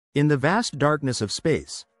In the vast darkness of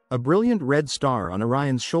space, a brilliant red star on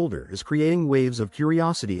Orion's shoulder is creating waves of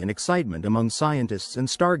curiosity and excitement among scientists and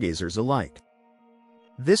stargazers alike.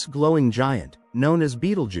 This glowing giant, known as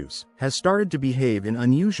Betelgeuse, has started to behave in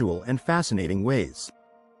unusual and fascinating ways.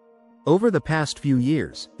 Over the past few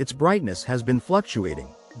years, its brightness has been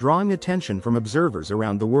fluctuating, drawing attention from observers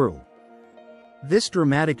around the world. This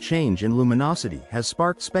dramatic change in luminosity has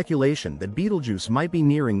sparked speculation that Betelgeuse might be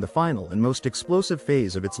nearing the final and most explosive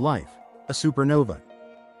phase of its life, a supernova.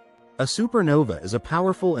 A supernova is a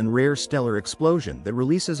powerful and rare stellar explosion that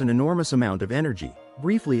releases an enormous amount of energy,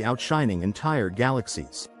 briefly outshining entire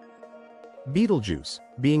galaxies. Betelgeuse,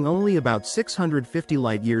 being only about 650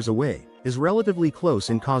 light-years away, is relatively close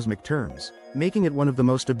in cosmic terms, making it one of the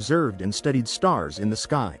most observed and studied stars in the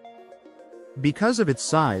sky. Because of its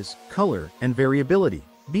size, color, and variability,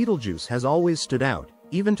 Betelgeuse has always stood out,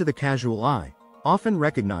 even to the casual eye, often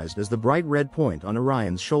recognized as the bright red point on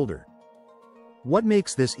Orion's shoulder. What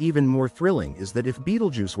makes this even more thrilling is that if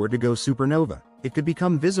Betelgeuse were to go supernova, it could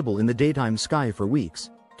become visible in the daytime sky for weeks,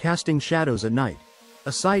 casting shadows at night,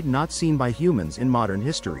 a sight not seen by humans in modern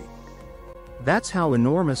history. That's how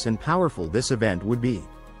enormous and powerful this event would be.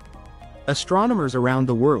 Astronomers around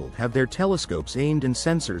the world have their telescopes aimed and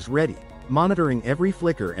sensors ready, monitoring every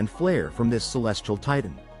flicker and flare from this celestial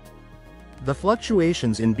titan. The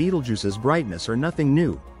fluctuations in Betelgeuse's brightness are nothing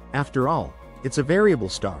new. After all, it's a variable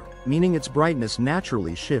star, meaning its brightness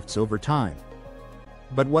naturally shifts over time.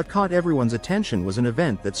 But what caught everyone's attention was an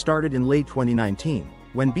event that started in late 2019,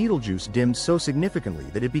 when Betelgeuse dimmed so significantly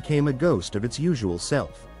that it became a ghost of its usual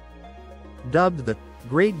self. Dubbed the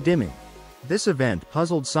Great Dimming, this event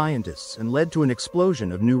puzzled scientists and led to an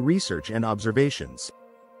explosion of new research and observations.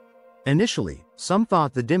 Initially, some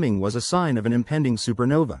thought the dimming was a sign of an impending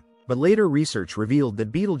supernova, but later research revealed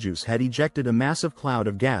that Betelgeuse had ejected a massive cloud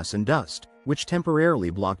of gas and dust, which temporarily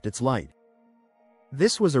blocked its light.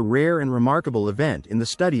 This was a rare and remarkable event in the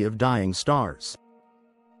study of dying stars.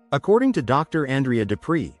 According to Dr. Andrea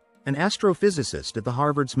Dupree, an astrophysicist at the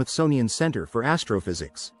Harvard-Smithsonian Center for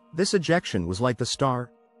Astrophysics, this ejection was like the star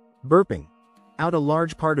burping out a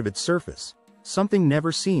large part of its surface, something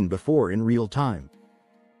never seen before in real time.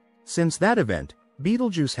 Since that event,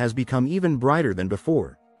 Betelgeuse has become even brighter than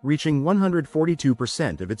before, reaching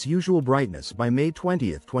 142% of its usual brightness by May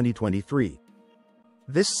 20, 2023.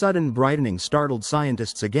 This sudden brightening startled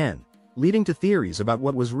scientists again, leading to theories about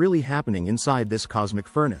what was really happening inside this cosmic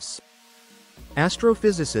furnace.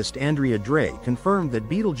 Astrophysicist Andrea Dre confirmed that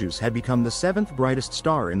Betelgeuse had become the 7th brightest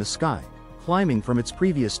star in the sky, climbing from its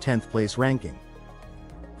previous 10th place ranking.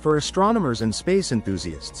 For astronomers and space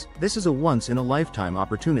enthusiasts, this is a once-in-a-lifetime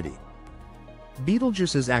opportunity.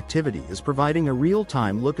 Betelgeuse's activity is providing a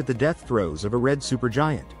real-time look at the death throes of a red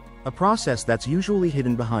supergiant, a process that's usually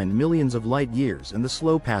hidden behind millions of light-years and the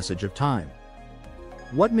slow passage of time.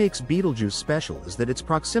 What makes Betelgeuse special is that its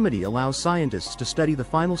proximity allows scientists to study the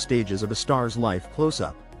final stages of a star's life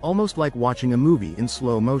close-up, almost like watching a movie in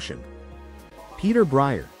slow motion. Peter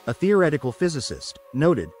Breyer, a theoretical physicist,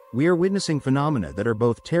 noted, "We are witnessing phenomena that are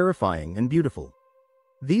both terrifying and beautiful.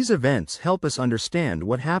 These events help us understand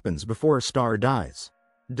what happens before a star dies."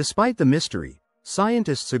 Despite the mystery,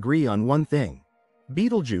 scientists agree on one thing: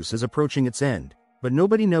 Betelgeuse is approaching its end, but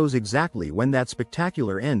nobody knows exactly when that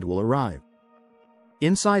spectacular end will arrive.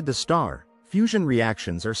 Inside the star, fusion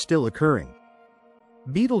reactions are still occurring.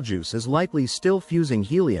 Betelgeuse is likely still fusing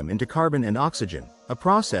helium into carbon and oxygen, a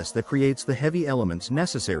process that creates the heavy elements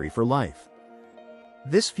necessary for life.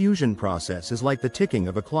 This fusion process is like the ticking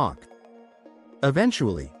of a clock.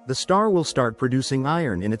 Eventually, the star will start producing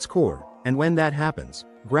iron in its core, and when that happens,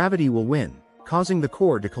 gravity will win, causing the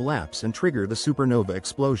core to collapse and trigger the supernova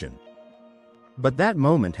explosion. But that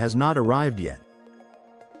moment has not arrived yet.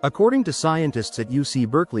 According to scientists at UC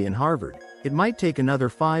Berkeley and Harvard, it might take another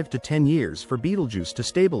 5 to 10 years for Betelgeuse to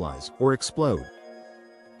stabilize or explode.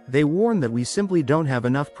 They warn that we simply don't have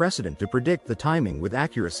enough precedent to predict the timing with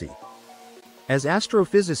accuracy. As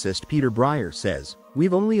astrophysicist Peter Breyer says,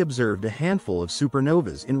 "We've only observed a handful of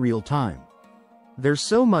supernovas in real time. There's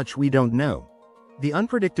so much we don't know." The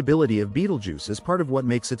unpredictability of Betelgeuse is part of what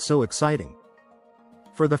makes it so exciting.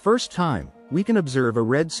 For the first time, we can observe a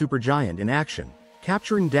red supergiant in action,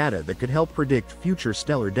 capturing data that could help predict future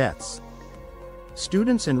stellar deaths.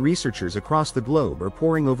 Students and researchers across the globe are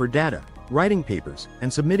poring over data, writing papers,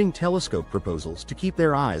 and submitting telescope proposals to keep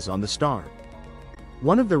their eyes on the star.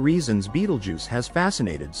 One of the reasons Betelgeuse has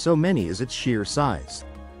fascinated so many is its sheer size.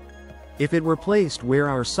 If it were placed where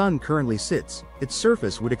our Sun currently sits, its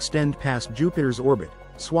surface would extend past Jupiter's orbit,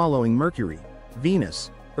 swallowing Mercury, Venus,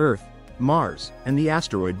 Earth, Mars, and the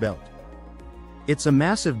asteroid belt. It's a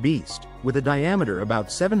massive beast, with a diameter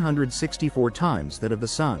about 764 times that of the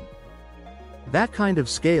Sun. That kind of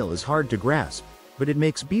scale is hard to grasp, but it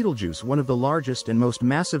makes Betelgeuse one of the largest and most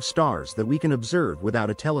massive stars that we can observe without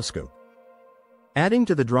a telescope. Adding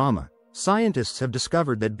to the drama, scientists have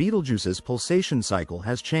discovered that Betelgeuse's pulsation cycle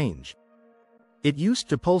has changed. It used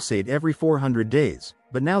to pulsate every 400 days,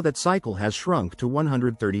 but now that cycle has shrunk to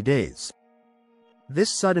 130 days. This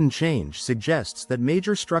sudden change suggests that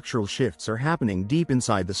major structural shifts are happening deep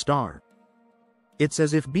inside the star. It's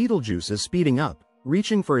as if Betelgeuse is speeding up,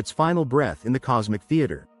 reaching for its final breath in the cosmic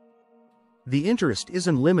theater. The interest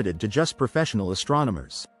isn't limited to just professional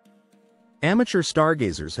astronomers. Amateur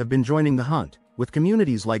stargazers have been joining the hunt, with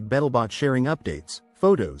communities like Betelgeuse sharing updates,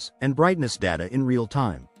 photos, and brightness data in real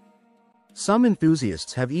time. Some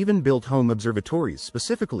enthusiasts have even built home observatories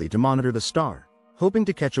specifically to monitor the star, hoping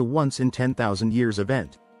to catch a once-in-10,000 years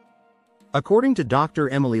event. According to Dr.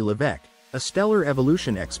 Emily Levesque, a stellar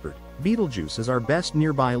evolution expert, Betelgeuse is our best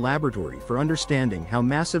nearby laboratory for understanding how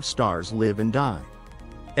massive stars live and die.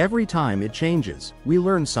 Every time it changes, we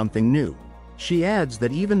learn something new. She adds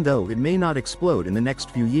that even though it may not explode in the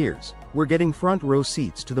next few years, we're getting front-row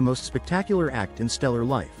seats to the most spectacular act in stellar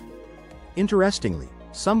life. Interestingly,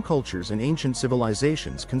 some cultures and ancient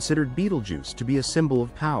civilizations considered Betelgeuse to be a symbol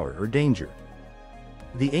of power or danger.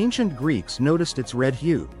 The ancient Greeks noticed its red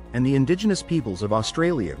hue, and the indigenous peoples of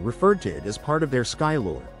Australia referred to it as part of their sky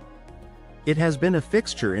lore. It has been a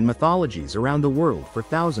fixture in mythologies around the world for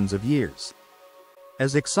thousands of years.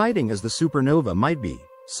 As exciting as the supernova might be,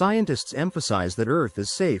 scientists emphasize that Earth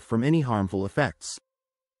is safe from any harmful effects.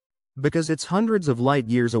 Because it's hundreds of light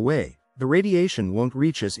years away, the radiation won't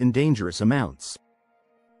reach us in dangerous amounts.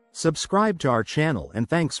 Subscribe to our channel and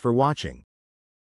thanks for watching.